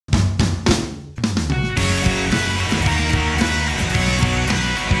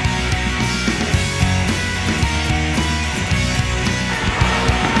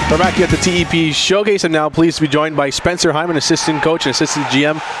We're back here at the TEP Showcase. I'm now pleased to be joined by Spencer Hyman, assistant coach and assistant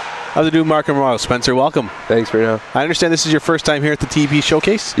GM of the new Markham Royals. Spencer, welcome. Thanks, Rino. I understand this is your first time here at the TEP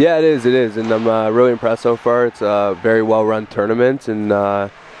Showcase? Yeah, it is, and I'm really impressed so far. It's a very well-run tournament, and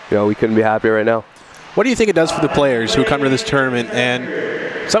we couldn't be happier right now. What do you think it does for the players who come to this tournament?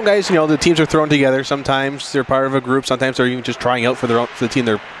 And some guys, the teams are thrown together. Sometimes they're part of a group. Sometimes they're even just trying out for the team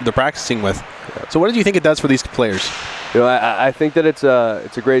they're practicing with. Yeah. So what do you think it does for these players? I think that it's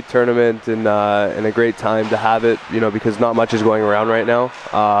a great tournament and a great time to have it. Because not much is going around right now.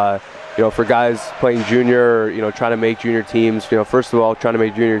 For guys playing junior, trying to make junior teams. First of all, trying to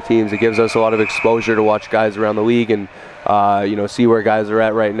make junior teams, it gives us a lot of exposure to watch guys around the league and see where guys are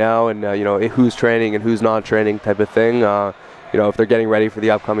at right now and who's training and who's not training type of thing. If they're getting ready for the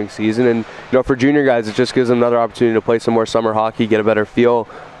upcoming season. And, for junior guys, it just gives them another opportunity to play some more summer hockey, get a better feel,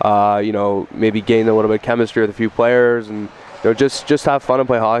 maybe gain a little bit of chemistry with a few players and, just have fun and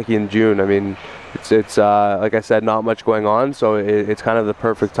play hockey in June. I mean, it's like I said, not much going on, so it's kind of the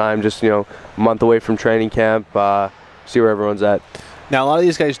perfect time, just, a month away from training camp, see where everyone's at. Now, a lot of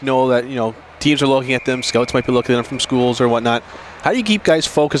these guys know that, teams are looking at them, scouts might be looking at them from schools or whatnot. How do you keep guys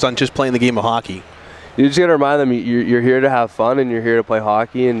focused on just playing the game of hockey? You just got to remind them you're here to have fun and you're here to play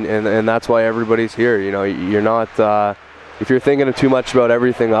hockey, and that's why everybody's here. You're not if you're thinking of too much about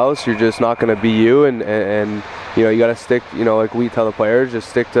everything else, you're just not going to be you, and you got to stick, like we tell the players, just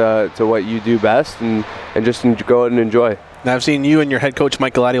stick to what you do best and just go out and enjoy. Now, I've seen you and your head coach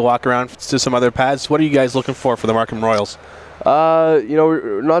Mike Galati walk around to some other pads. What are you guys looking for the Markham Royals?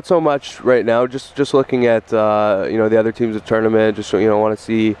 Not so much right now. Just looking at the other teams of the tournament. Just want to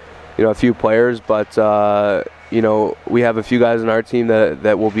see a few players, but we have a few guys in our team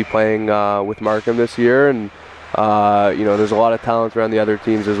that will be playing with Markham this year, and there's a lot of talent around the other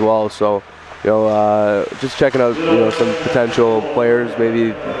teams as well. So just checking out some potential players,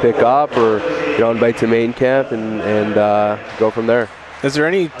 maybe pick up or invite to main camp and go from there. Is there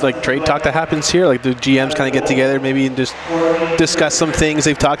any trade talk that happens here? Like, do GMs kind of get together maybe and just discuss some things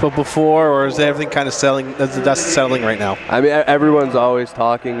they've talked about before, or is everything kind of settling? Is the dust settling right now? I mean, everyone's always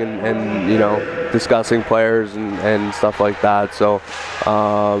talking and discussing players and stuff like that. So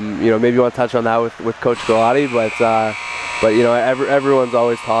maybe you want to touch on that with Coach Galati, but everyone's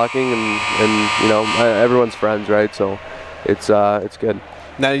always talking and everyone's friends, right? So it's good.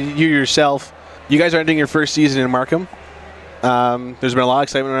 Now, you yourself, you guys are entering your first season in Markham. There's been a lot of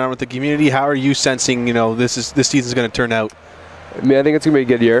excitement around with the community. How are you sensing, this season's going to turn out? I mean, I think it's going to be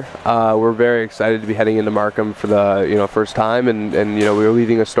a good year. We're very excited to be heading into Markham for the first time, and we're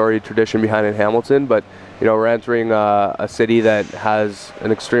leaving a storied tradition behind in Hamilton, but we're entering a city that has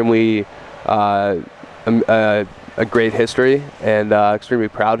an extremely a great history and extremely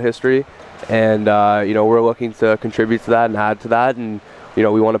proud history, and we're looking to contribute to that and add to that, and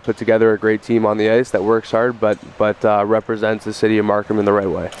we want to put together a great team on the ice that works hard but represents the city of Markham in the right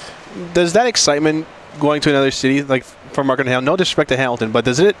way. Does that excitement going to another city, like from Markham to Hamilton, no disrespect to Hamilton, but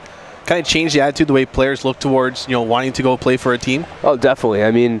does it kind of change the attitude, the way players look towards wanting to go play for a team? Oh, definitely.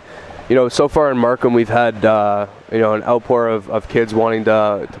 I mean, so far in Markham we've had an outpour of kids wanting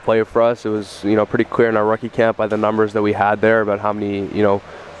to play for us. It was pretty clear in our rookie camp by the numbers that we had there about how many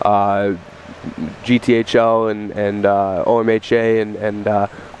GTHL and OMHA and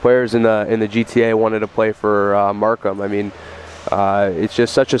players in the GTA wanted to play for Markham. I mean, it's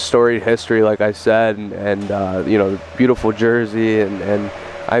just such a storied history, like I said, and beautiful jersey, and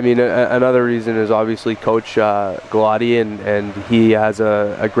I mean, another reason is obviously Coach Galati, and he has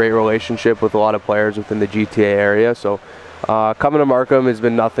a great relationship with a lot of players within the GTA area. So coming to Markham has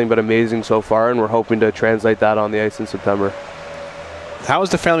been nothing but amazing so far, and we're hoping to translate that on the ice in September. How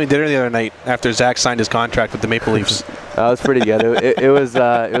was the family dinner the other night after Zach signed his contract with the Maple Leafs? That was pretty good. It was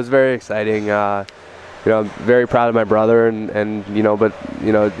very exciting. I'm very proud of my brother, but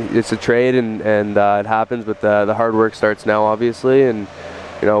it's a trade and it happens. But the hard work starts now, obviously, and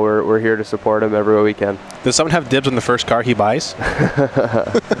we're here to support him every way we can. Does someone have dibs on the first car he buys?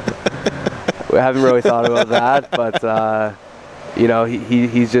 We haven't really thought about that, but.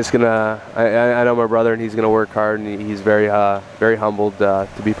 He's just gonna. I know my brother, and he's gonna work hard, and he's very humbled to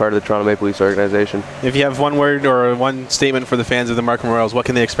be part of the Toronto Maple Leafs organization. If you have one word or one statement for the fans of the Markham Royals, what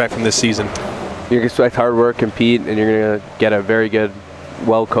can they expect from this season? You can expect hard work, compete, and you're gonna get a very good,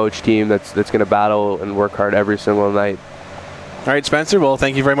 well-coached team that's gonna battle and work hard every single night. All right, Spencer. Well,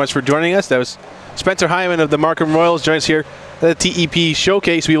 thank you very much for joining us. That was Spencer Hyman of the Markham Royals. Join us here at the TEP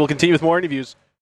Showcase. We will continue with more interviews.